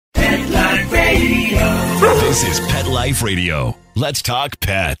This is Pet Life Radio. Let's talk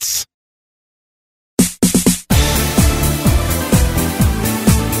pets.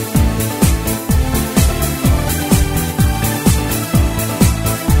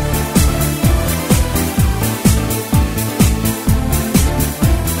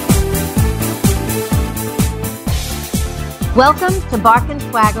 Welcome to Bark and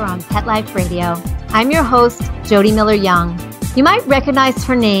Swagger on Pet Life Radio. I'm your host, Jody Miller-Young. You might recognize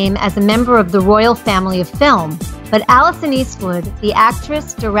her name as a member of the royal family of film, but Alison Eastwood, the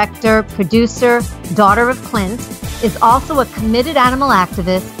actress, director, producer, daughter of Clint, is also a committed animal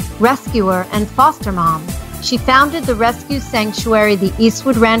activist, rescuer, and foster mom. She founded the rescue sanctuary, the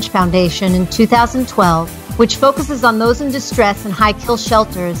Eastwood Ranch Foundation, in 2012, which focuses on those in distress in high-kill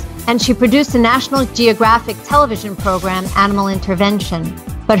shelters, and she produced a National Geographic television program, Animal Intervention.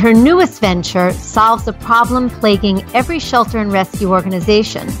 But her newest venture solves a problem plaguing every shelter and rescue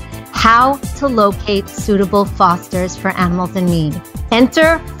organization: how to locate suitable fosters for animals in need.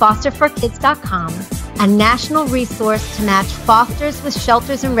 Enter fosterforkids.com, a national resource to match fosters with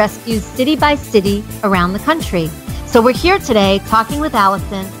shelters and rescues city by city around the country. So we're here today talking with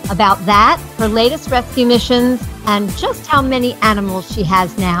Alison about that, her latest rescue missions, and just how many animals she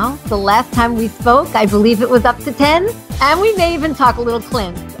has now. The last time we spoke, I believe it was up to 10. And we may even talk a little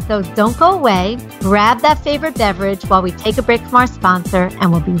Clint. So don't go away. Grab that favorite beverage while we take a break from our sponsor,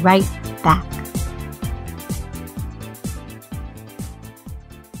 and we'll be right back.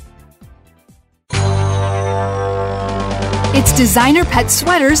 It's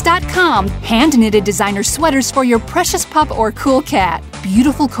designerpetsweaters.com. Hand-knitted designer sweaters for your precious pup or cool cat.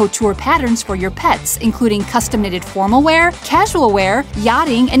 Beautiful couture patterns for your pets, including custom-knitted formal wear, casual wear,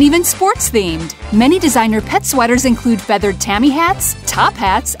 yachting, and even sports-themed. Many designer pet sweaters include feathered tammy hats, top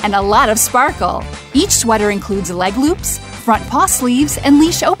hats, and a lot of sparkle. Each sweater includes leg loops, front paw sleeves, and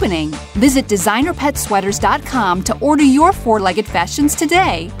leash opening. Visit designerpetsweaters.com to order your four-legged fashions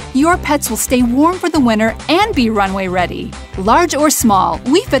today. Your pets will stay warm for the winter and be runway ready. Large or small,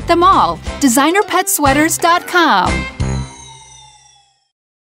 we fit them all. designerpetsweaters.com.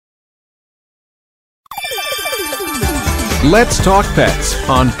 Let's Talk Pets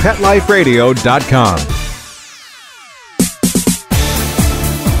on PetLifeRadio.com.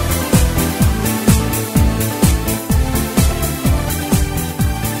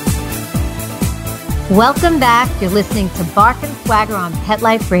 Welcome back. You're listening to Bark and Swagger on Pet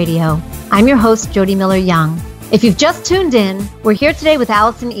Life Radio. I'm your host, Jody Miller-Young. If you've just tuned in, we're here today with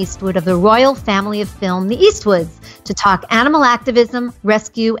Alison Eastwood of the royal family of film, the Eastwoods, to talk animal activism,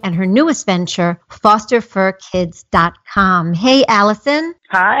 rescue, and her newest venture, fosterforkids.com. Hey, Alison.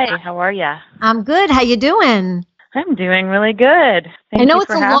 Hi, how are you? I'm good. How you doing? I'm doing really good. Thank you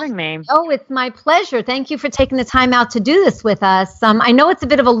for having me. Oh, it's my pleasure. Thank you for taking the time out to do this with us. I know it's a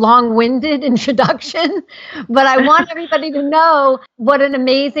bit of a long-winded introduction, but I want everybody to know what an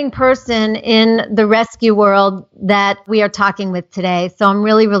amazing person in the rescue world that we are talking with today. So I'm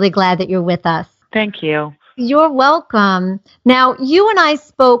really, really glad that you're with us. Thank you. You're welcome. Now, you and I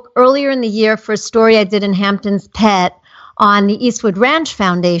spoke earlier in the year for a story I did in Hampton's Pet on the Eastwood Ranch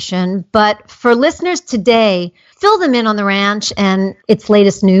Foundation, but for listeners today, fill them in on the ranch and its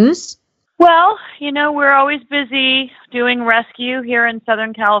latest news. Well, we're always busy doing rescue here in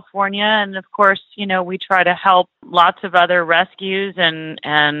Southern California, and of course, we try to help lots of other rescues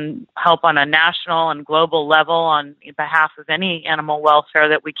and help on a national and global level on behalf of any animal welfare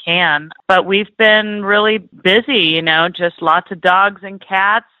that we can. But we've been really busy, just lots of dogs and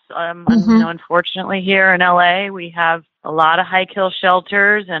cats. Unfortunately, here in LA, we have a lot of high-kill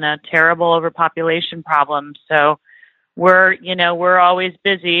shelters and a terrible overpopulation problem. So we're always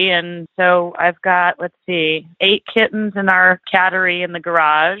busy. And so I've got, 8 kittens in our cattery in the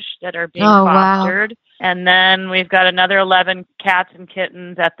garage that are being fostered. Wow. And then we've got another 11 cats and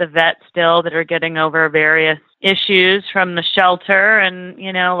kittens at the vet still that are getting over various issues from the shelter. And,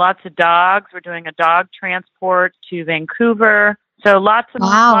 lots of dogs. We're doing a dog transport to Vancouver. So lots of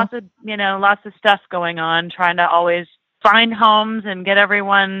stuff going on, trying to always find homes and get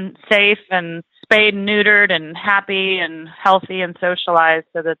everyone safe and spayed and neutered and happy and healthy and socialized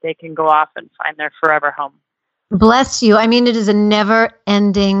so that they can go off and find their forever home. Bless you. I mean, it is a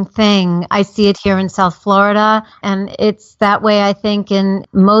never-ending thing. I see it here in South Florida, and it's that way, I think, in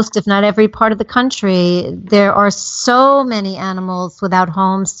most, if not every part of the country. There are so many animals without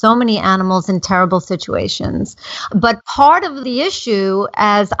homes, so many animals in terrible situations. But part of the issue,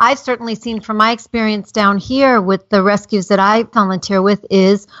 as I've certainly seen from my experience down here with the rescues that I volunteer with,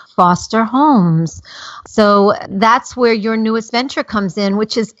 is foster homes. So that's where your newest venture comes in,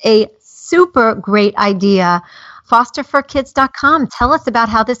 which is a super great idea. Fosterforkids.com. Tell us about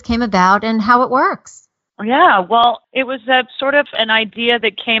how this came about and how it works. Yeah, well, it was a sort of an idea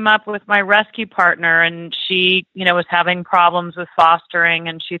that came up with my rescue partner, and she, was having problems with fostering,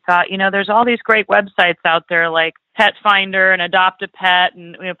 and she thought, there's all these great websites out there like Pet Finder and Adopt a Pet,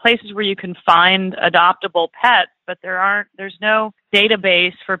 and places where you can find adoptable pets, but there's no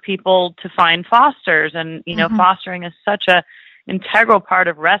database for people to find fosters, and fostering is such a integral part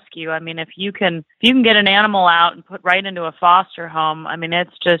of rescue. I mean, if you can get an animal out and put right into a foster home, I mean,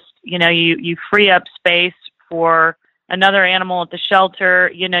 it's just, you free up space for another animal at the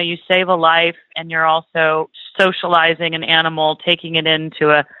shelter, you save a life, and you're also socializing an animal, taking it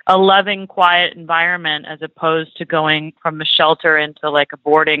into a loving, quiet environment, as opposed to going from the shelter into like a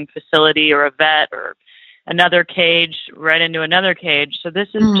boarding facility or a vet or another cage right into another cage. So this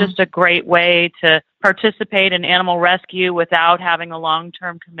is just a great way to participate in animal rescue without having a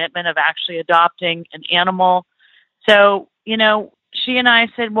long-term commitment of actually adopting an animal. So, she and I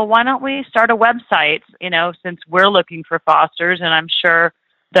said, well, why don't we start a website, since we're looking for fosters, and I'm sure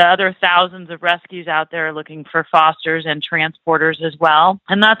the other thousands of rescues out there are looking for fosters and transporters as well.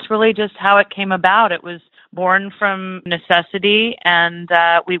 And that's really just how it came about. It was born from necessity, and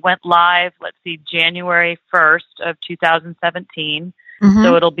we went live, January 1st of 2017.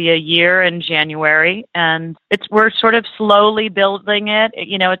 So it'll be a year in January, and we're sort of slowly building it.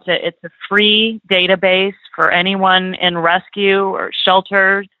 It's a free database for anyone in rescue or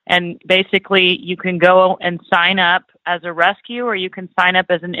shelter, and basically you can go and sign up as a rescue, or you can sign up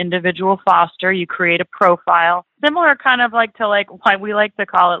as an individual foster. You create a profile, similar kind of like to why we like to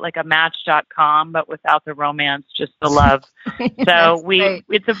call it like a Match.com, but without the romance, just the love. So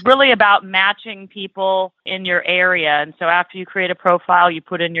it's really about matching people in your area. And so after you create a profile, you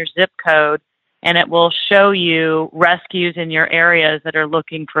put in your zip code, and it will show you rescues in your areas that are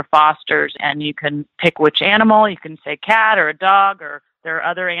looking for fosters. And you can pick which animal. You can say cat or a dog, or there are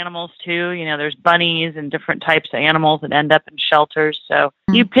other animals too. There's bunnies and different types of animals that end up in shelters. So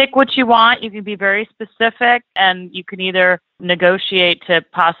you pick what you want. You can be very specific, and you can either negotiate to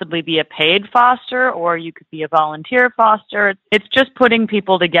possibly be a paid foster, or you could be a volunteer foster. It's just putting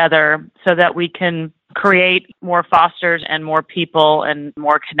people together so that we can create more fosters and more people and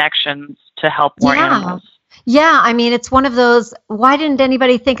more connections to help more animals. Yeah, I mean, it's one of those, why didn't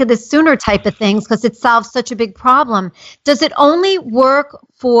anybody think of this sooner type of things, because it solves such a big problem. Does it only work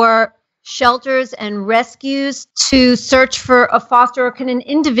for shelters and rescues to search for a foster, or can an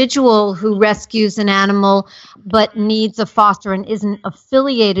individual who rescues an animal but needs a foster and isn't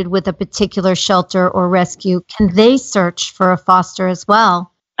affiliated with a particular shelter or rescue, can they search for a foster as well?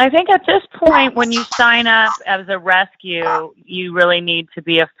 I think at this point, when you sign up as a rescue, you really need to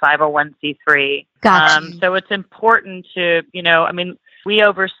be a 501c3. Gotcha. So it's important to, we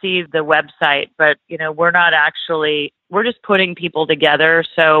oversee the website, but, we're just putting people together.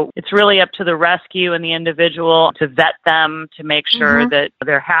 So it's really up to the rescue and the individual to vet them, to make sure that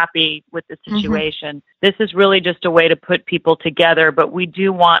they're happy with the situation. This is really just a way to put people together, but we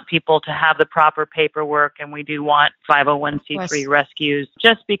do want people to have the proper paperwork, and we do want 501c3 rescues,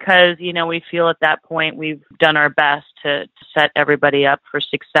 just because, we feel at that point we've done our best to set everybody up for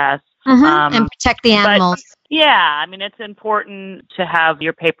success. And protect the animals. Yeah, it's important to have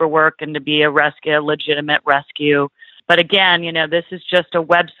your paperwork and to be a legitimate rescue. But again, this is just a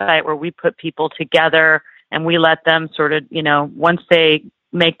website where we put people together, and we let them sort of, once they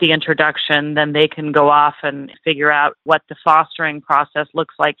make the introduction, then they can go off and figure out what the fostering process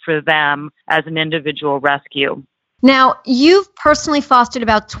looks like for them as an individual rescue. Now, you've personally fostered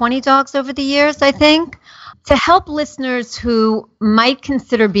about 20 dogs over the years, I think. To help listeners who might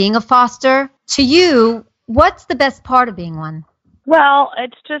consider being a foster, to you, what's the best part of being one? Well,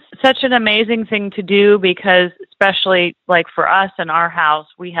 it's just such an amazing thing to do, because especially like for us in our house,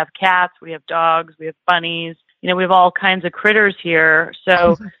 we have cats, we have dogs, we have bunnies, we have all kinds of critters here.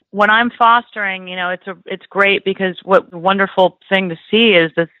 So when I'm fostering, it's great, because what a wonderful thing to see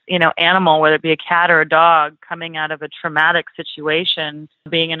is this, animal, whether it be a cat or a dog, coming out of a traumatic situation,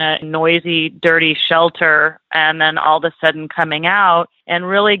 being in a noisy, dirty shelter, and then all of a sudden coming out and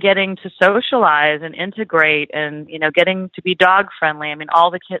really getting to socialize and integrate and, getting to be dog friendly. All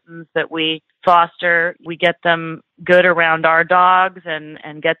the kittens that we foster, we get them good around our dogs and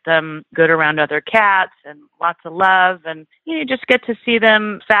get them good around other cats, and lots of love. And, you just get to see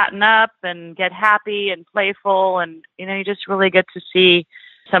them fatten up and get happy and playful. And, you just really get to see,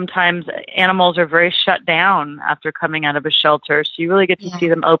 sometimes animals are very shut down after coming out of a shelter. So you really get to see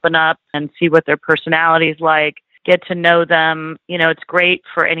them open up and see what their personality is like. get to know them. It's great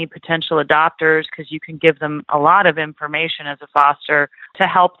for any potential adopters because you can give them a lot of information as a foster to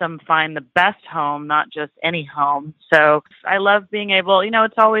help them find the best home, not just any home. So I love being able,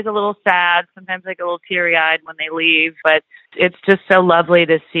 it's always a little sad. Sometimes I get a little teary-eyed when they leave, but it's just so lovely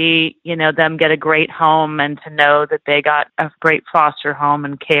to see, them get a great home and to know that they got a great foster home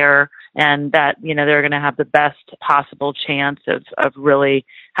and care, and that, they're going to have the best possible chance of really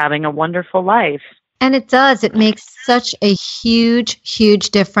having a wonderful life. And it does. It makes such a huge,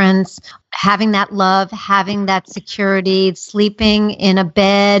 huge difference. Having that love, having that security, sleeping in a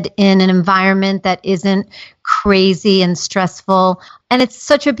bed in an environment that isn't crazy and stressful. And it's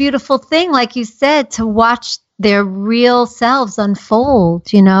such a beautiful thing, like you said, to watch their real selves unfold,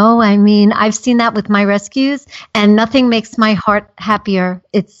 I mean, I've seen that with my rescues, and nothing makes my heart happier.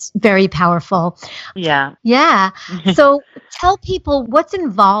 It's very powerful. Yeah. Yeah. So tell people what's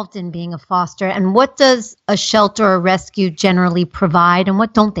involved in being a foster, and what does a shelter or rescue generally provide, and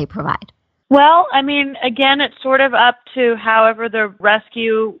what don't they provide? Well, I mean, again, it's sort of up to however the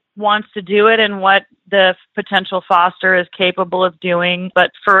rescue wants to do it and what the potential foster is capable of doing. But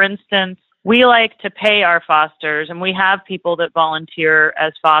for instance, we like to pay our fosters, and we have people that volunteer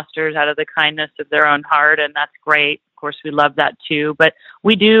as fosters out of the kindness of their own heart, and that's great. Of course, we love that too. But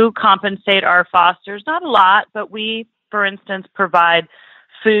we do compensate our fosters, not a lot, but we, for instance, provide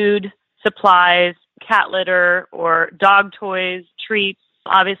food, supplies, cat litter, or dog toys, treats.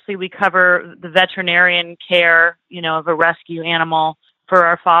 Obviously, we cover the veterinarian care, of a rescue animal for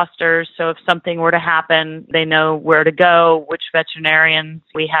our fosters. So if something were to happen, they know where to go, which veterinarians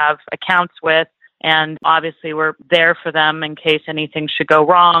we have accounts with. And obviously we're there for them in case anything should go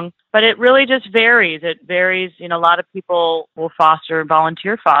wrong. But it really just varies. It varies. A lot of people will foster and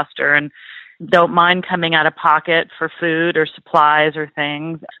volunteer foster and don't mind coming out of pocket for food or supplies or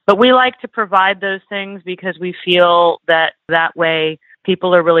things. But we like to provide those things because we feel that way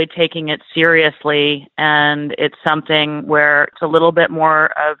people are really taking it seriously, and it's something where it's a little bit more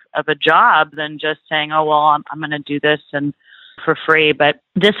of a job than just saying, oh, well, I'm going to do this and for free. But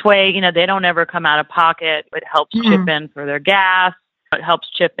this way, they don't ever come out of pocket. It helps chip in for their gas. It helps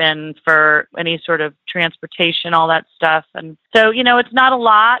chip in for any sort of transportation, all that stuff. And so, it's not a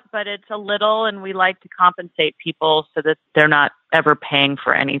lot, but it's a little, and we like to compensate people so that they're not ever paying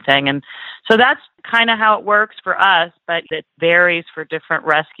for anything. And so that's kind of how it works for us, but it varies for different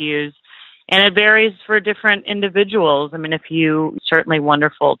rescues, and it varies for different individuals. I mean, if you certainly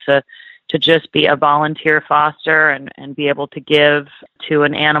wonderful to just be a volunteer foster and be able to give to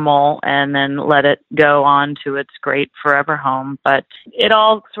an animal and then let it go on to its great forever home. But it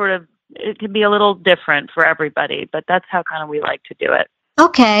all it can be a little different for everybody, but that's how kind of we like to do it.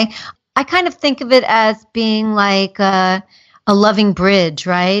 Okay. I kind of think of it as being like a loving bridge,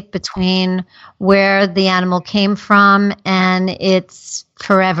 right? Between where the animal came from and its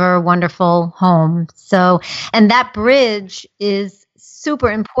forever wonderful home. So, and that bridge is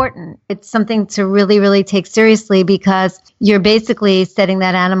super important. It's something to really, really take seriously because you're basically setting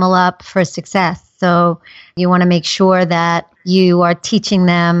that animal up for success. So you want to make sure that you are teaching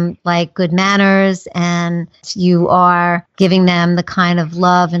them like good manners, and you are giving them the kind of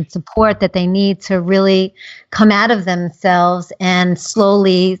love and support that they need to really come out of themselves and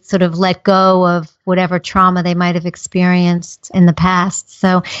slowly sort of let go of whatever trauma they might have experienced in the past.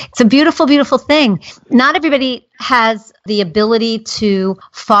 So it's a beautiful, beautiful thing. Not everybody has the ability to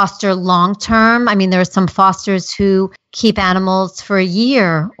foster long term. I mean, there are some fosters who keep animals for a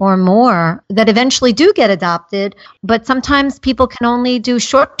year or more that eventually do get adopted, but sometimes people can only do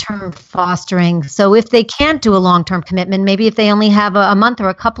short-term fostering. So if they can't do a long-term commitment, maybe if they only have a month or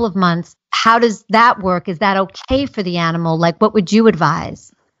a couple of months, how does that work? Is that okay for the animal? Like, what would you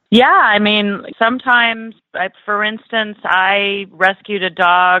advise? Yeah, I mean, sometimes, for instance, I rescued a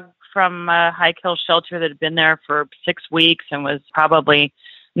dog from a high kill shelter that had been there for 6 weeks and was probably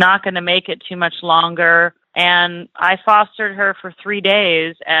not going to make it too much longer. And I fostered her for 3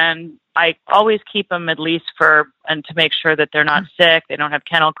 days, and I always keep them at least and to make sure that they're not sick, they don't have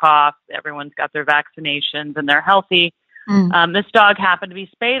kennel cough, everyone's got their vaccinations, and they're healthy. This dog happened to be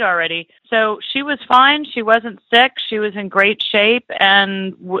spayed already. So she was fine. She wasn't sick. She was in great shape.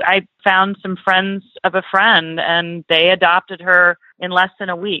 And I found some friends of a friend, and they adopted her in less than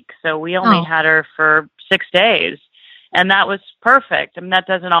a week. So we only had her for 6 days. And that was perfect. I mean, that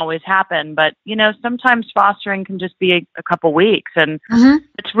doesn't always happen, but sometimes fostering can just be a couple weeks, and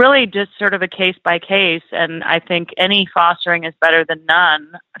it's really just sort of a case by case. And I think any fostering is better than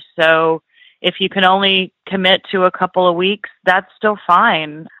none. So if you can only commit to a couple of weeks, that's still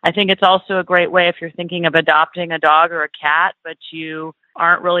fine. I think it's also a great way if you're thinking of adopting a dog or a cat, but you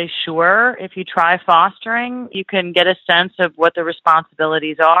aren't really sure, if you try fostering, you can get a sense of what the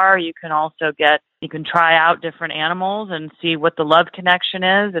responsibilities are. You can also try out different animals and see what the love connection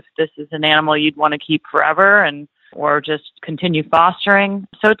is, if this is an animal you'd want to keep forever or just continue fostering.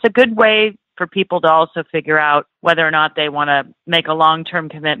 So it's a good way for people to also figure out whether or not they want to make a long-term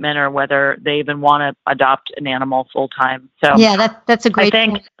commitment or whether they even want to adopt an animal full-time. So yeah, that's a great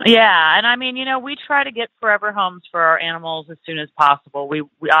thing. Yeah. And I mean, we try to get forever homes for our animals as soon as possible. We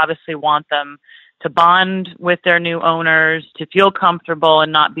obviously want them to bond with their new owners, to feel comfortable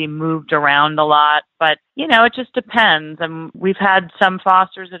and not be moved around a lot. But, it just depends. And we've had some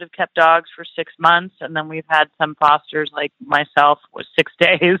fosters that have kept dogs for 6 months, and then we've had some fosters like myself with 6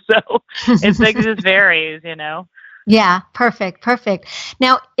 days. So it just varies, Yeah, perfect.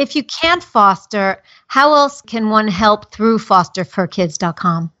 Now, if you can't foster, how else can one help through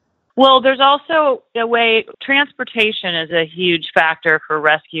fosterforkids.com? Well, there's also a way, transportation is a huge factor for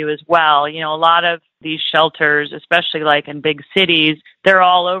rescue as well. A lot of these shelters, especially like in big cities, they're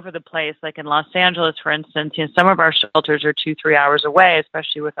all over the place. Like in Los Angeles, for instance, some of our shelters are 2-3 hours away,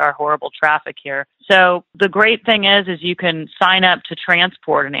 especially with our horrible traffic here. So the great thing is you can sign up to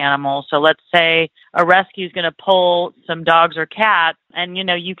transport an animal. So let's say a rescue is going to pull some dogs or cats, and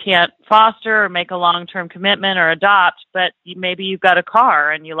you can't foster or make a long-term commitment or adopt, but maybe you've got a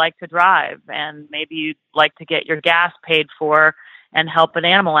car and you like to drive, and maybe you'd like to get your gas paid for and help an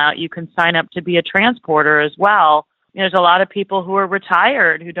animal out. You can sign up to be a transporter as well. There's a lot of people who are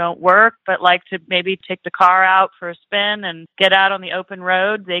retired who don't work but like to maybe take the car out for a spin and get out on the open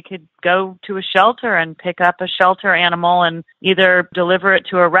road. They could go to a shelter and pick up a shelter animal and either deliver it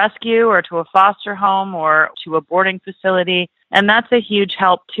to a rescue or to a foster home or to a boarding facility. And that's a huge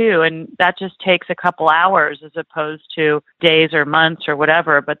help too. And that just takes a couple hours as opposed to days or months or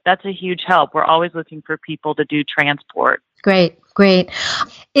whatever. But that's a huge help. We're always looking for people to do transport. Great.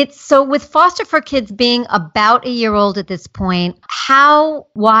 It's so with Foster for Kids being about a year old at this point, how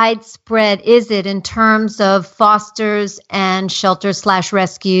widespread is it in terms of fosters and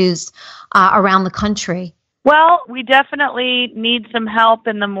shelters/rescues around the country? Well, we definitely need some help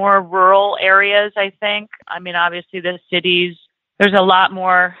in the more rural areas, I think. I mean, obviously the cities, there's a lot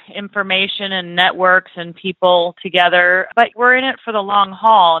more information and networks and people together, but we're in it for the long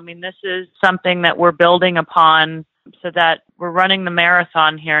haul. I mean, this is something that we're building upon so that we're running the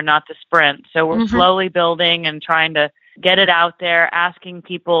marathon here, not the sprint. So we're slowly building and trying to get it out there, asking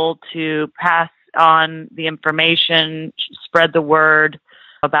people to pass on the information, spread the word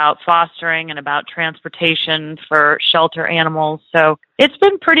about fostering and about transportation for shelter animals. So it's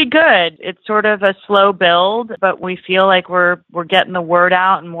been pretty good. It's sort of a slow build, but we feel like we're getting the word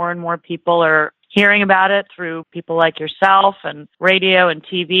out and more people are hearing about it through people like yourself and radio and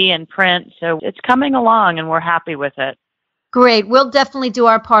TV and print. So it's coming along and we're happy with it. Great. We'll definitely do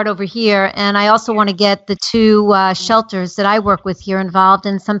our part over here. And I also want to get the two shelters that I work with here involved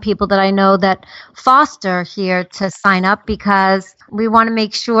and some people that I know that foster here to sign up because we want to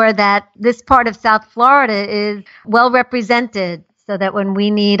make sure that this part of South Florida is well represented so that when we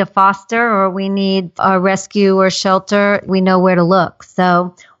need a foster or we need a rescue or shelter, we know where to look.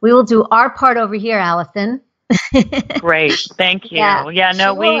 So we will do our part over here, Alison. Great. Thank you. Yeah,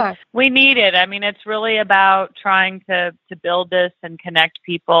 no, sure. we need it. I mean, it's really about trying to build this and connect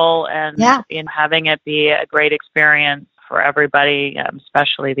people and in having it be a great experience for everybody,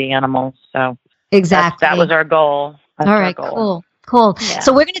 especially the animals. So exactly. That was our goal. That's all right, cool. Yeah.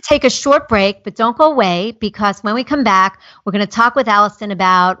 So we're going to take a short break, but don't go away because when we come back, we're going to talk with Alison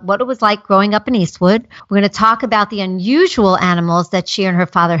about what it was like growing up in Eastwood. We're going to talk about the unusual animals that she and her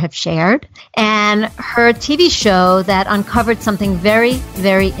father have shared and her TV show that uncovered something very,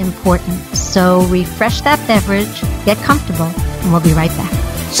 very important. So refresh that beverage, get comfortable, and we'll be right back.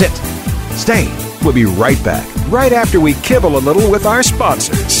 Sit. Stay. We'll be right back, right after we kibble a little with our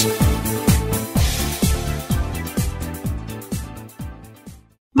sponsors.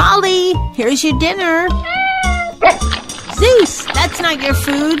 Molly, here's your dinner. Zeus, that's not your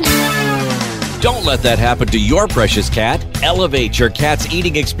food. Don't let that happen to your precious cat. Elevate your cat's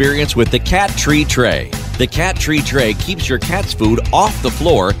eating experience with the Cat Tree Tray. The Cat Tree Tray keeps your cat's food off the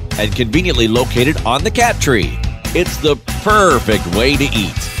floor and conveniently located on the cat tree. It's the perfect way to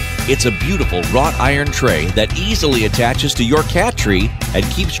eat. It's a beautiful wrought iron tray that easily attaches to your cat tree and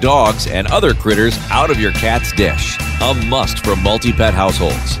keeps dogs and other critters out of your cat's dish. A must for multi-pet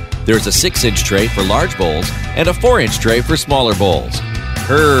households. There's a 6-inch tray for large bowls and a 4-inch tray for smaller bowls.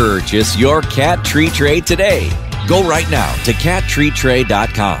 Purchase your Cat Tree Tray today. Go right now to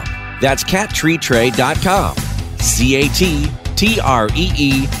cattreetray.com. That's cattreetray.com.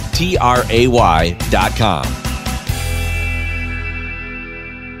 CATTREETRAY.com.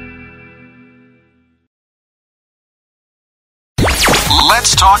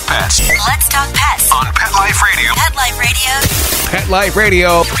 Let's talk pets Let's talk pets on Pet Life Radio. Pet Life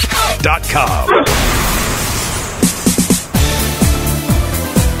Radio.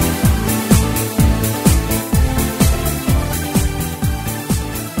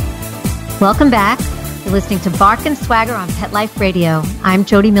 Welcome back. You're listening to Bark and Swagger on Pet Life Radio. I'm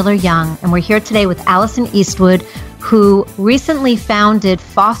Jody Miller-Young, and we're here today with Alison Eastwood, who recently founded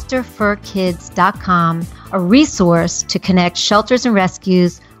fosterfurkids.com, a resource to connect shelters and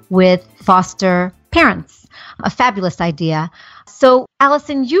rescues with foster parents. A fabulous idea. So,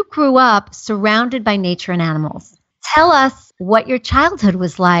 Alison, you grew up surrounded by nature and animals. Tell us what your childhood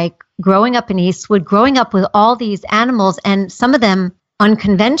was like growing up in Eastwood, growing up with all these animals, and some of them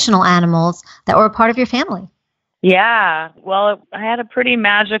unconventional animals that were a part of your family. Yeah, well, I had a pretty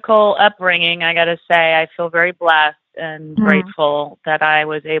magical upbringing, I got to say. I feel very blessed and grateful that I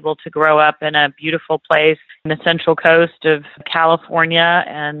was able to grow up in a beautiful place in the central coast of California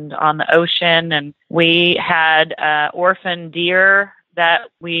and on the ocean. And we had orphan deer that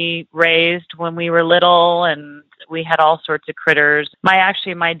we raised when we were little, and we had all sorts of critters. My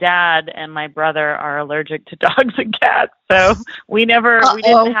dad and my brother are allergic to dogs and cats, so we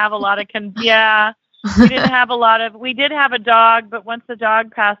didn't have a lot of, we did have a dog, but once the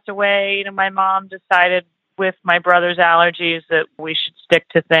dog passed away, my mom decided with my brother's allergies that we should stick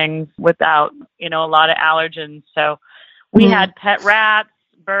to things without, a lot of allergens. So we had pet rats,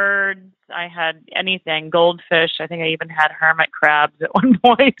 birds. I had anything, goldfish. I think I even had hermit crabs at one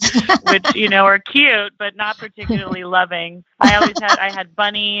point, which, are cute, but not particularly loving. I had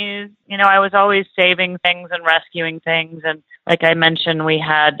bunnies. I was always saving things and rescuing things. And like I mentioned, we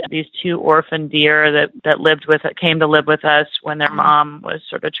had these 2 orphan deer that came to live with us when their mom was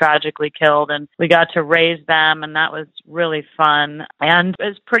sort of tragically killed. And we got to raise them, and that was really fun. And it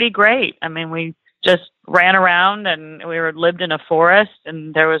was pretty great. I mean, we just ran around, and we lived in a forest,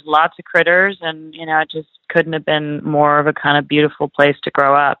 and there was lots of critters, and it just couldn't have been more of a kind of beautiful place to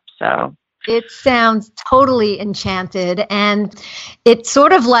grow up. So it sounds totally enchanted, and it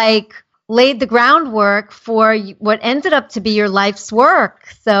sort of like laid the groundwork for what ended up to be your life's work.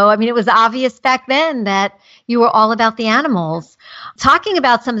 So, I mean, it was obvious back then that you were all about the animals. Talking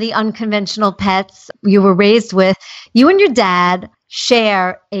about some of the unconventional pets you were raised with, you and your dad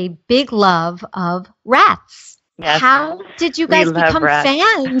share a big love of rats. Yes. How did you guys become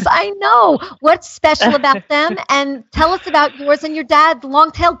fans? I know. What's special about them? And tell us about yours and your dad's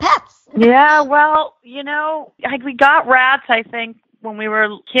long-tailed pets. Yeah, well, we got rats, I think, when we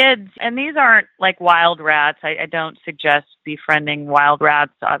were kids. And these aren't like wild rats. I don't suggest befriending wild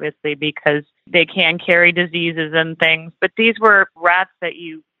rats, obviously, because they can carry diseases and things. But these were rats that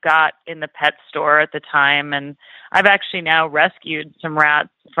you got in the pet store at the time. And I've actually now rescued some rats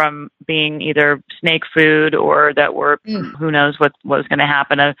from being either snake food or that were, who knows what was going to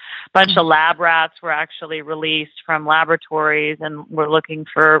happen. A bunch of lab rats were actually released from laboratories, and we're looking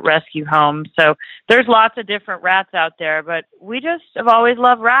for rescue homes. So there's lots of different rats out there, but we just have always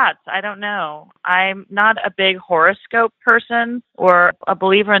loved rats. I don't know. I'm not a big horoscope person or a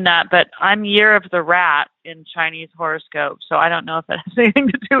believer in that, but I'm Year of the Rat in Chinese horoscope. So I don't know if that has anything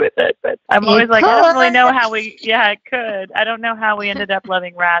to do with it, but I'm always like, I don't really know how it could. I don't know how we ended up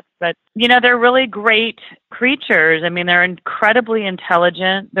loving rats, but they're really great creatures. I mean, they're incredibly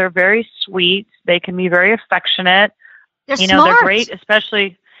intelligent. They're very sweet. They can be very affectionate. They're smart. They're great,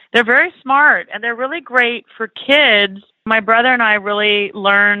 especially they're very smart, and they're really great for kids. My brother and I really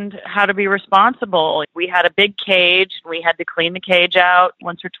learned how to be responsible. We had a big cage. We had to clean the cage out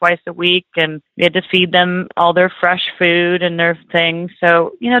once or twice a week, and we had to feed them all their fresh food and their things.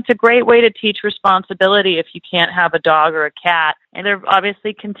 So, it's a great way to teach responsibility if you can't have a dog or a cat. And they're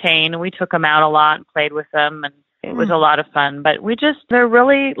obviously contained, and we took them out a lot and played with them, and it was a lot of fun. But they're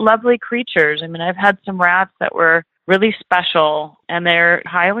really lovely creatures. I mean, I've had some rats that were really special, and they're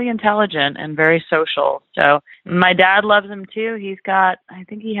highly intelligent and very social. So my dad loves them too. I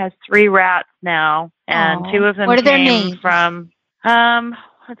think he has 3 rats now, and 2 of them came from,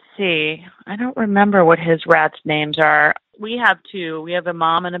 let's see, I don't remember what his rats' names are. We have 2. We have a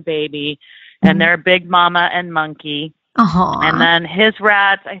mom and a baby, and they're Big Mama and Monkey. And then his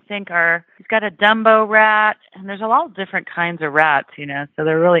rats, I think, he's got a Dumbo rat, and there's a lot of different kinds of rats, so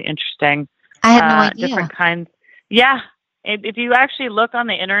they're really interesting. I had no idea. Different kinds. Yeah. If you actually look on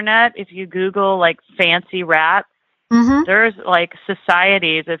the internet, if you Google like fancy rats, there's like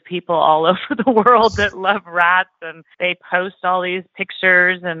societies of people all over the world that love rats, and they post all these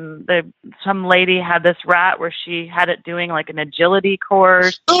pictures. And some lady had this rat where she had it doing like an agility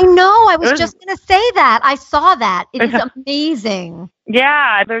course. Oh no, I was just going to say that. I saw that. It is amazing.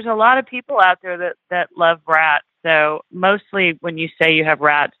 Yeah, there's a lot of people out there that love rats. So mostly when you say you have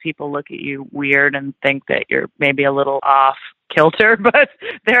rats, people look at you weird and think that you're maybe a little off kilter, but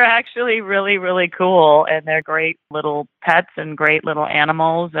they're actually really, really cool. And they're great little pets and great little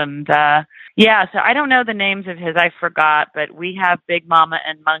animals. And so I don't know the names of his, I forgot, but we have Big Mama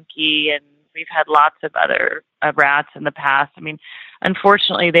and Monkey, and we've had lots of other rats in the past. I mean,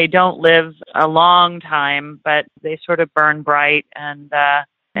 unfortunately, they don't live a long time, but they sort of burn bright and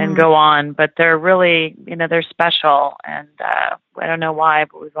go on. But they're really, they're special. And I don't know why,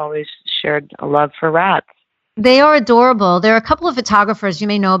 but we've always shared a love for rats. They are adorable. There are a couple of photographers, you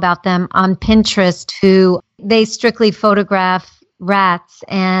may know about them, on Pinterest who they strictly photograph rats,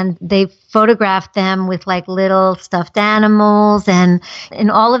 and they photograph them with like little stuffed animals and in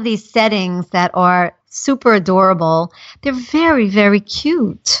all of these settings that are super adorable. They're very, very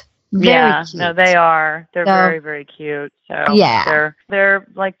cute. Very cute. No, they are. They're very, very cute. So yeah, they're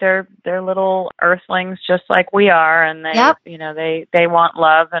little earthlings just like we are, and they want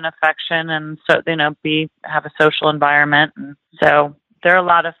love and affection, and so have a social environment, and so they're a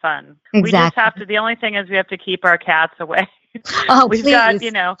lot of fun. Exactly. We just have to. The only thing is we have to keep our cats away. Oh, We've please. got,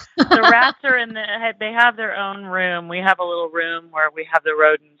 the rats are they have their own room. We have a little room where we have the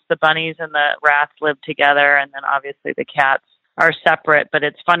rodents, the bunnies and the rats live together. And then obviously the cats are separate, but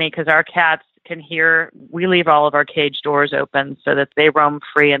it's funny because our cats can hear, we leave all of our cage doors open so that they roam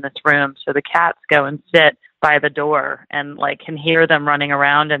free in this room. So the cats go and sit by the door and can hear them running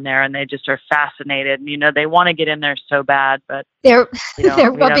around in there, and they just are fascinated. And, they want to get in there so bad, but they're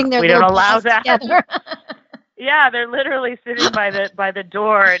rubbing their we don't allow that. Together. Yeah, they're literally sitting by the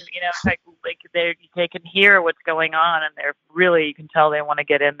door, and they can hear what's going on, and they're really, you can tell they want to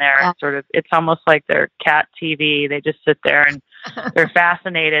get in there. Yeah. And it's almost like their cat TV. They just sit there and they're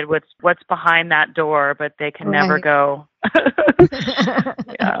fascinated with what's behind that door, but they can never go.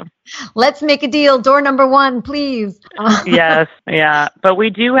 Yeah. Let's make a deal. Door number 1, please. Yes, yeah. But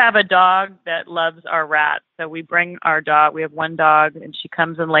we do have a dog that loves our rats. So we bring our dog. We have one dog, and she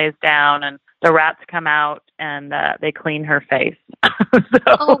comes and lays down, and the rats come out and they clean her face.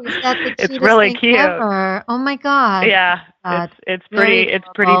 So it's really cute. Ever. Oh my God. Yeah. It's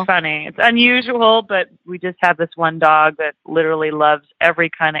pretty funny. It's unusual, but we just have this one dog that literally loves every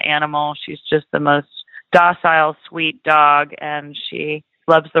kind of animal. She's just the most docile, sweet dog, and she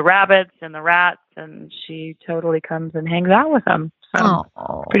loves the rabbits and the rats, and she totally comes and hangs out with them. So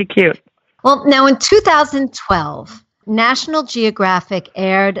pretty cute. Well, now in 2012, National Geographic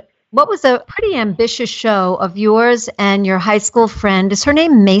aired what was a pretty ambitious show of yours and your high school friend. Is her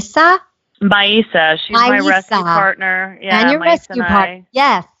name Mesa? Maisa. She's my rescue partner. Yeah, and your rescue partner.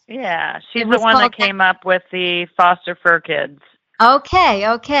 Yes. Yeah, she's the one that came up with the foster fur kids.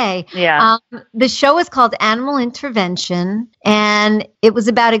 Okay. Yeah. The show is called Animal Intervention, and it was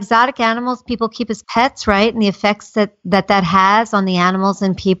about exotic animals people keep as pets, right? And the effects that has on the animals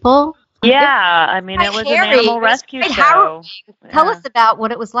and people. Yeah, I mean, it was an animal rescue show. Tell us about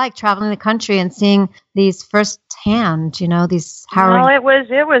what it was like traveling the country and seeing these firsthand, these harrowing. Well,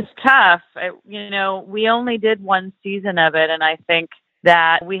 it was tough. We only did one season of it, and I think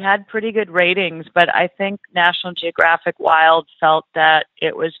that we had pretty good ratings, but I think National Geographic Wild felt that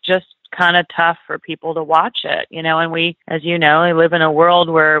it was just kind of tough for people to watch it, and we, as we live in a world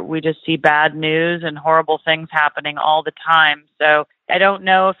where we just see bad news and horrible things happening all the time. So I don't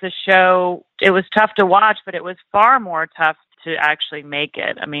know if the show, it was tough to watch, but it was far more tough to actually make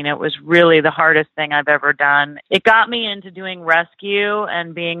it. I mean, it was really the hardest thing I've ever done. It got me into doing rescue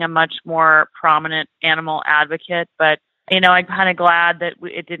and being a much more prominent animal advocate, but I'm kind of glad that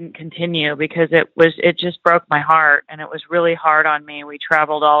it didn't continue because it just broke my heart, and it was really hard on me. We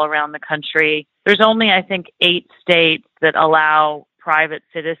traveled all around the country. There's only, I think, 8 states that allow private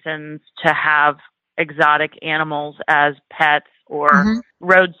citizens to have exotic animals as pets or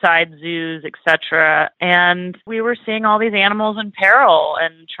roadside zoos, etc. And we were seeing all these animals in peril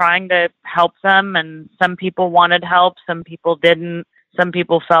and trying to help them. And some people wanted help, some people didn't. Some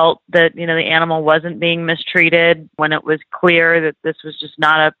people felt that, the animal wasn't being mistreated when it was clear that this was just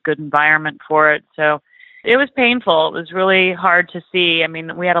not a good environment for it. So it was painful. It was really hard to see. I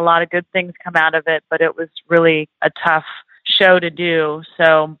mean, we had a lot of good things come out of it, but it was really a tough show to do.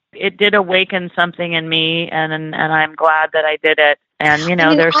 So it did awaken something in me, and I'm glad that I did it. And,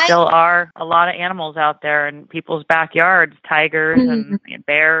 there still are a lot of animals out there in people's backyards, tigers and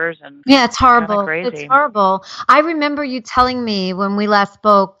bears. And yeah, it's horrible. Crazy. It's horrible. I remember you telling me when we last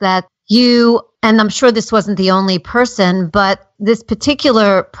spoke that you, and I'm sure this wasn't the only person, but this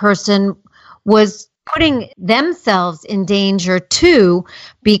particular person was putting themselves in danger too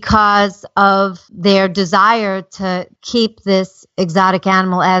because of their desire to keep this exotic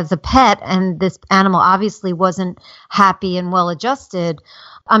animal as a pet. And this animal obviously wasn't happy and well adjusted.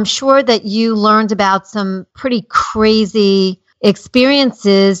 I'm sure that you learned about some pretty crazy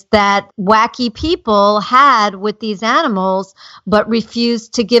experiences that wacky people had with these animals, but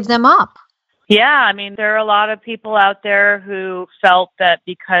refused to give them up. Yeah, I mean, there are a lot of people out there who felt that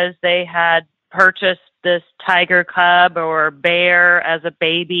because they had purchased this tiger cub or bear as a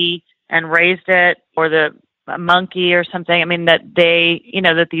baby and raised it, or the monkey or something, I mean, that they,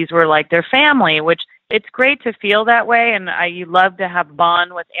 that these were like their family, which it's great to feel that way. And you love to have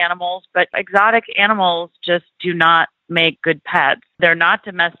bond with animals, but exotic animals just do not make good pets. They're not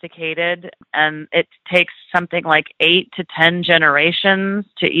domesticated, and it takes something like 8 to 10 generations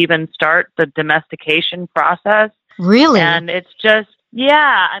to even start the domestication process. Really? And it's just,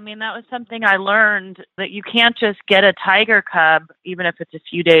 yeah, I mean, that was something I learned, that you can't just get a tiger cub, even if it's a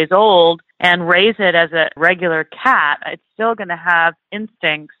few days old, and raise it as a regular cat. It's still going to have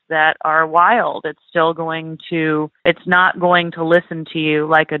instincts that are wild. It's not going to listen to you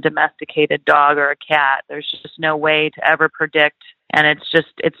like a domesticated dog or a cat. There's just no way to ever predict. And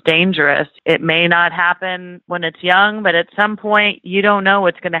it's dangerous. It may not happen when it's young, but at some point you don't know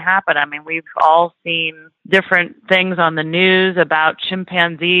what's going to happen. I mean, we've all seen different things on the news about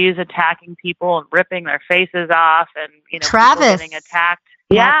chimpanzees attacking people and ripping their faces off, and Travis people getting attacked.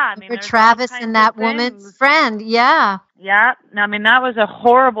 Yeah, I mean, Travis and that woman's friend. Yeah. Yeah. I mean, that was a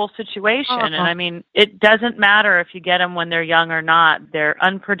horrible situation. Oh. And I mean, it doesn't matter if you get them when they're young or not. They're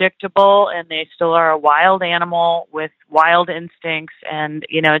unpredictable, and they still are a wild animal with wild instincts. And,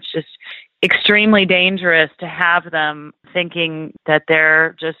 it's just extremely dangerous to have them thinking that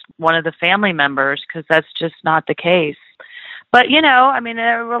they're just one of the family members, because that's just not the case. But, I mean,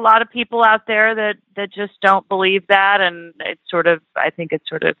 there are a lot of people out there that just don't believe that. And I think it's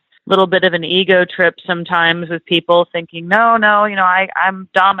sort of a little bit of an ego trip sometimes with people thinking, no, I'm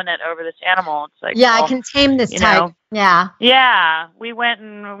dominant over this animal. It's like, yeah, I can tame this tiger. Yeah. Yeah. We went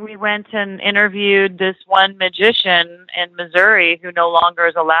and interviewed this one magician in Missouri who no longer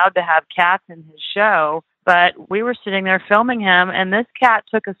is allowed to have cats in his show. But we were sitting there filming him, and this cat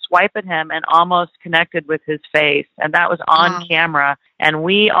took a swipe at him and almost connected with his face. And that was on camera. And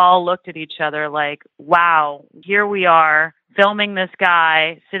we all looked at each other like, wow, here we are filming this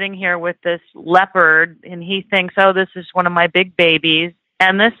guy sitting here with this leopard, and he thinks, oh, this is one of my big babies.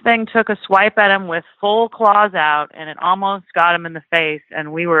 And this thing took a swipe at him with full claws out, and it almost got him in the face.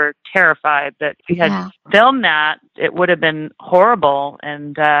 And we were terrified that if we had filmed that, it would have been horrible.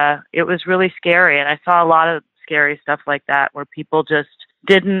 And it was really scary. And I saw a lot of scary stuff like that, where people just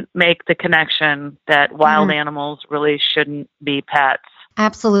didn't make the connection that wild animals really shouldn't be pets.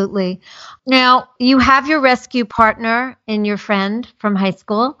 Absolutely. Now, you have your rescue partner in your friend from high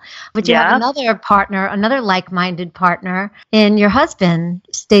school, but you have another partner, another like-minded partner in your husband,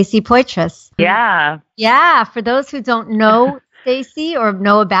 Stacy Poitras. Yeah. Yeah. For those who don't know Stacy or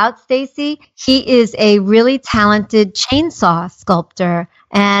know about Stacy, he is a really talented chainsaw sculptor,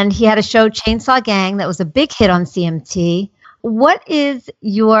 and he had a show, Chainsaw Gang, that was a big hit on CMT. What is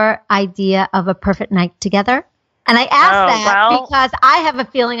your idea of a perfect night together? And I asked because I have a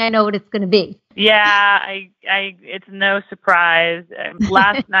feeling I know what it's going to be. Yeah, it's no surprise.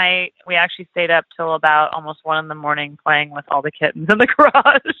 Last night, we actually stayed up till about almost 1 a.m. playing with all the kittens in the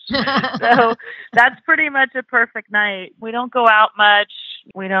garage. So that's pretty much a perfect night. We don't go out much.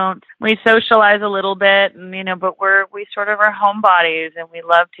 We socialize a little bit, and but we sort of are homebodies, and we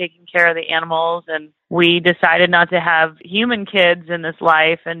love taking care of the animals. And we decided not to have human kids in this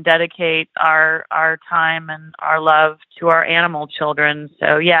life and dedicate our time and our love to our animal children.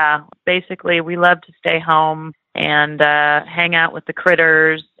 So yeah, basically we love to stay home and hang out with the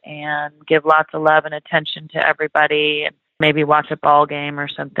critters and give lots of love and attention to everybody, and maybe watch a ball game or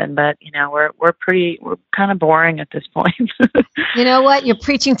something. But we're kind of boring at this point. You know what? You're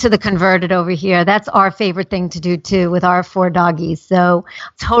preaching to the converted over here. That's our favorite thing to do too with our 4 doggies. So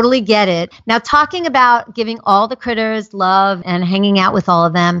totally get it. Now, talking about giving all the critters love and hanging out with all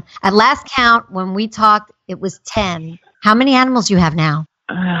of them, at last count when we talked, it was 10. How many animals do you have now?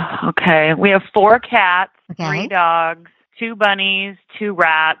 Okay. We have 4 cats, 3 dogs, 2 bunnies, 2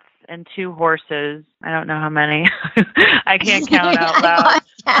 rats, and 2 horses. I don't know how many. I can't count out loud.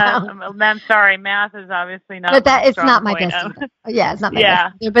 I'm sorry. Math is obviously not. But it's not my best. Yeah, it's not my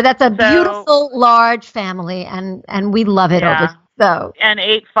best. Either. But that's a beautiful, large family, and we love it over. So and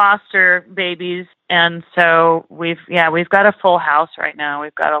 8 foster babies, and so we've got a full house right now.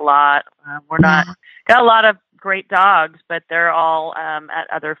 We've got a lot. Got a lot of great dogs, but they're all at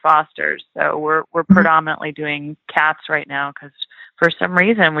other fosters. So we're predominantly doing cats right now because for some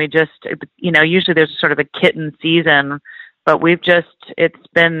reason we just, usually there's sort of a kitten season, but it's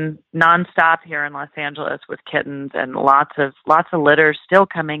been nonstop here in Los Angeles with kittens, and lots of litter still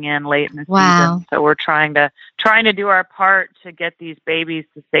coming in late in the season. So we're trying to do our part to get these babies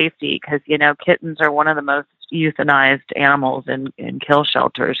to safety because, kittens are one of the most euthanized animals in kill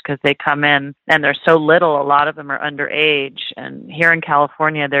shelters because they come in and they're so little. A lot of them are underage, and here in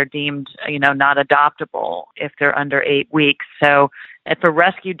California, they're deemed, not adoptable if they're under 8 weeks. So if a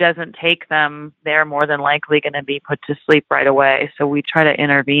rescue doesn't take them, they're more than likely going to be put to sleep right away. So we try to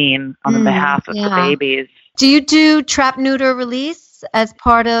intervene on the behalf of the babies. Do you do trap, neuter, release as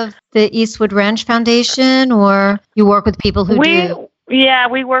part of the Eastwood Ranch Foundation, or you work with people who do? Yeah,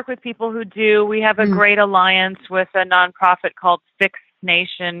 we work with people who do. We have a great alliance with a nonprofit called Fix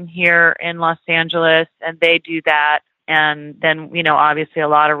Nation here in Los Angeles, and they do that. And then, obviously a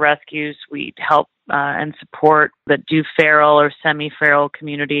lot of rescues we help and support that do feral or semi-feral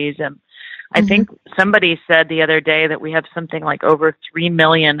communities. And I think somebody said the other day that we have something like over 3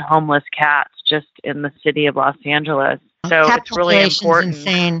 million homeless cats just in the city of Los Angeles. So it's really important.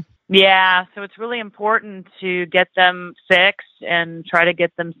 Insane. Yeah, so it's really important to get them fixed and try to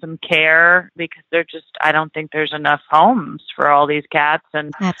get them some care because I don't think there's enough homes for all these cats.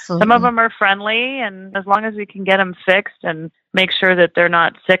 And some of them are friendly, and as long as we can get them fixed and make sure that they're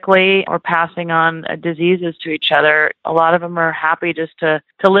not sickly or passing on diseases to each other, a lot of them are happy just to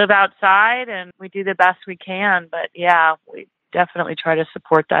live outside, and we do the best we can. But yeah, we definitely try to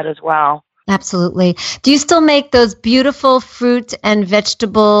support that as well. Absolutely. Do you still make those beautiful fruit and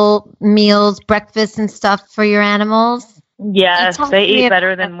vegetable meals, breakfasts and stuff for your animals? Yes, they eat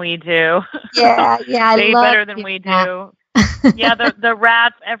better than we do. Yeah, they eat better than we do. Yeah, the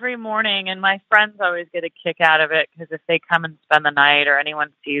rats every morning, and my friends always get a kick out of it because if they come and spend the night or anyone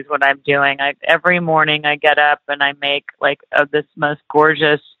sees what I'm doing, every morning I get up and I make this most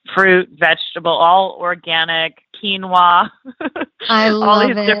gorgeous fruit, vegetable, all organic, quinoa, I love all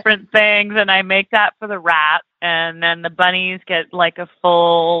these different things, and I make that for the rats, and then the bunnies get a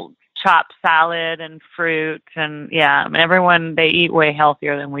full chopped salad and fruit, and everyone, they eat way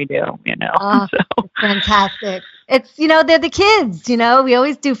healthier than we do, Oh, so. Fantastic. It's, they're the kids, we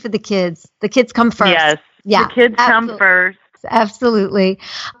always do for the kids. The kids come first. Yes. Yeah. The kids come first. Absolutely.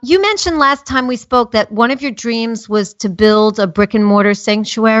 You mentioned last time we spoke that one of your dreams was to build a brick and mortar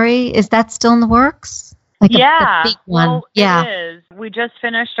sanctuary. Is that still in the works? A big one. Well, it is. We just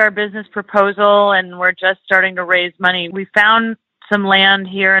finished our business proposal and we're just starting to raise money. We found some land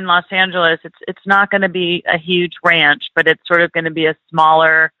here in Los Angeles. It's not going to be a huge ranch, but it's sort of going to be a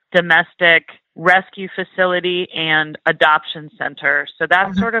smaller domestic rescue facility and adoption center. So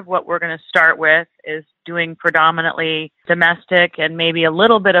that's sort of what we're going to start with, is doing predominantly domestic and maybe a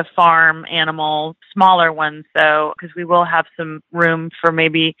little bit of farm animal, smaller ones though, because we will have some room for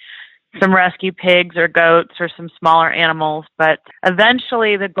maybe some rescue pigs or goats or some smaller animals. But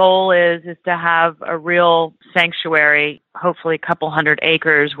eventually the goal is to have a real sanctuary, hopefully a couple 100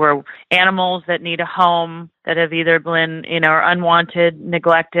 acres, where animals that need a home, that have either been, are unwanted,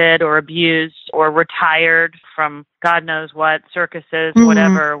 neglected, or abused, or retired from God knows what, circuses,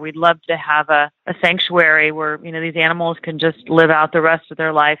 whatever. We'd love to have a sanctuary where, these animals can just live out the rest of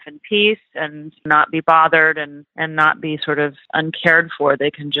their life in peace and not be bothered and not be sort of uncared for.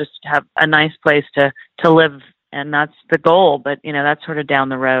 They can just have a nice place to live. And that's the goal. But, that's sort of down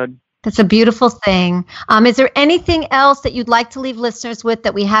the road. That's a beautiful thing. Is there anything else that you'd like to leave listeners with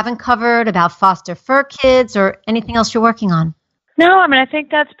that we haven't covered about foster fur kids or anything else you're working on? No, I think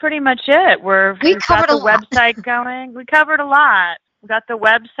that's pretty much it. We've got the website going. We covered a lot. We got the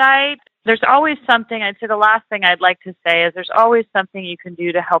website. There's always something. I'd say the last thing I'd like to say is there's always something you can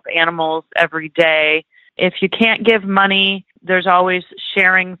do to help animals every day. If you can't give money, there's always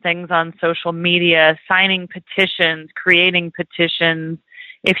sharing things on social media, signing petitions, creating petitions.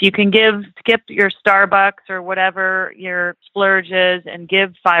 If you can skip your Starbucks or whatever your splurge is and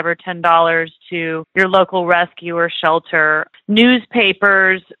give $5 or $10 to your local rescue or shelter.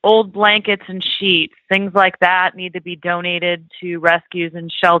 Newspapers, old blankets and sheets, things like that need to be donated to rescues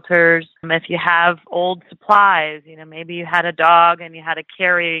and shelters. If you have old supplies, maybe you had a dog and you had a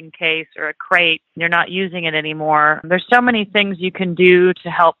carrying case or a crate, and you're not using it anymore. There's so many things you can do to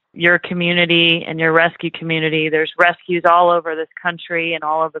help your community and your rescue community. There's rescues all over this country and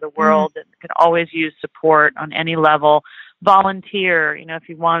all over the world, and can always use support on any level. volunteer. If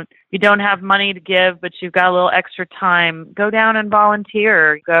you don't have money to give, but you've got a little extra time, go down and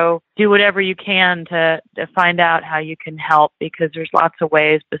volunteer. Go do whatever you can to find out how you can help, because there's lots of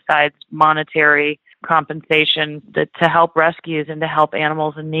ways besides monetary compensation to help rescues and to help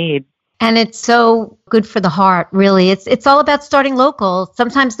animals in need. And it's so good for the heart, really. It's all about starting local.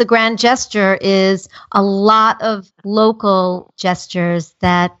 Sometimes the grand gesture is a lot of local gestures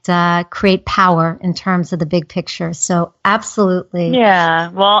that create power in terms of the big picture. So absolutely. Yeah.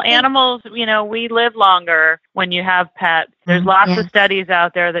 Well, animals, we live longer when you have pets. There's lots of studies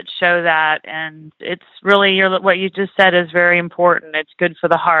out there that show that. And it's really, what you just said is very important. It's good for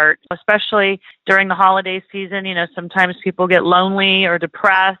the heart, especially during the holiday season. Sometimes people get lonely or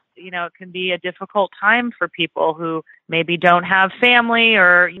depressed. It can be a difficult time for people who maybe don't have family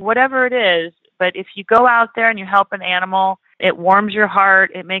or whatever it is. But if you go out there and you help an animal, it warms your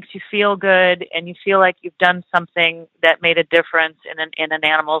heart, it makes you feel good, and you feel like you've done something that made a difference in an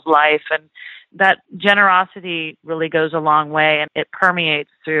animal's life. And that generosity really goes a long way, and it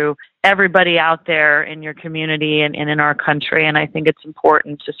permeates through everybody out there in your community and in our country. And I think it's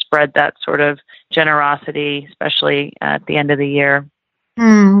important to spread that sort of generosity, especially at the end of the year.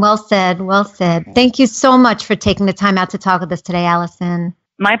 Well said. Well said. Thank you so much for taking the time out to talk with us today, Alison.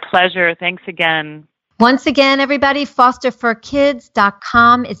 My pleasure. Thanks again. Once again, everybody,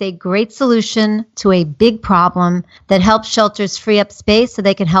 fosterfurkids.com is a great solution to a big problem that helps shelters free up space so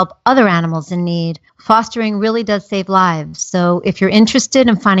they can help other animals in need. Fostering really does save lives. So if you're interested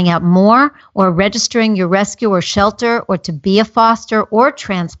in finding out more or registering your rescue or shelter or to be a foster or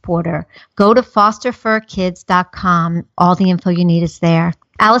transporter, go to fosterfurkids.com. All the info you need is there.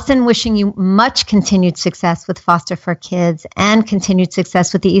 Alison, wishing you much continued success with Foster for Kids and continued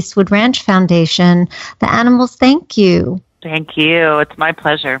success with the Eastwood Ranch Foundation. The animals thank you. Thank you. It's my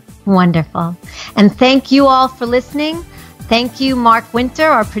pleasure. Wonderful. And thank you all for listening. Thank you, Mark Winter,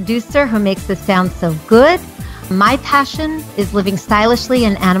 our producer, who makes this sound so good. My passion is living stylishly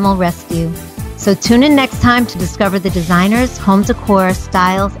in animal rescue. So tune in next time to discover the designers, home decor,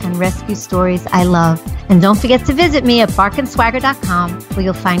 styles, and rescue stories I love. And don't forget to visit me at barkandswagger.com, where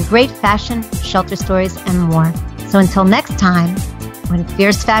you'll find great fashion, shelter stories, and more. So until next time, when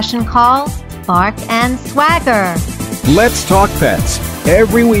fierce fashion calls, bark and swagger. Let's Talk Pets,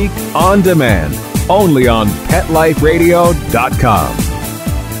 every week on demand, only on PetLifeRadio.com.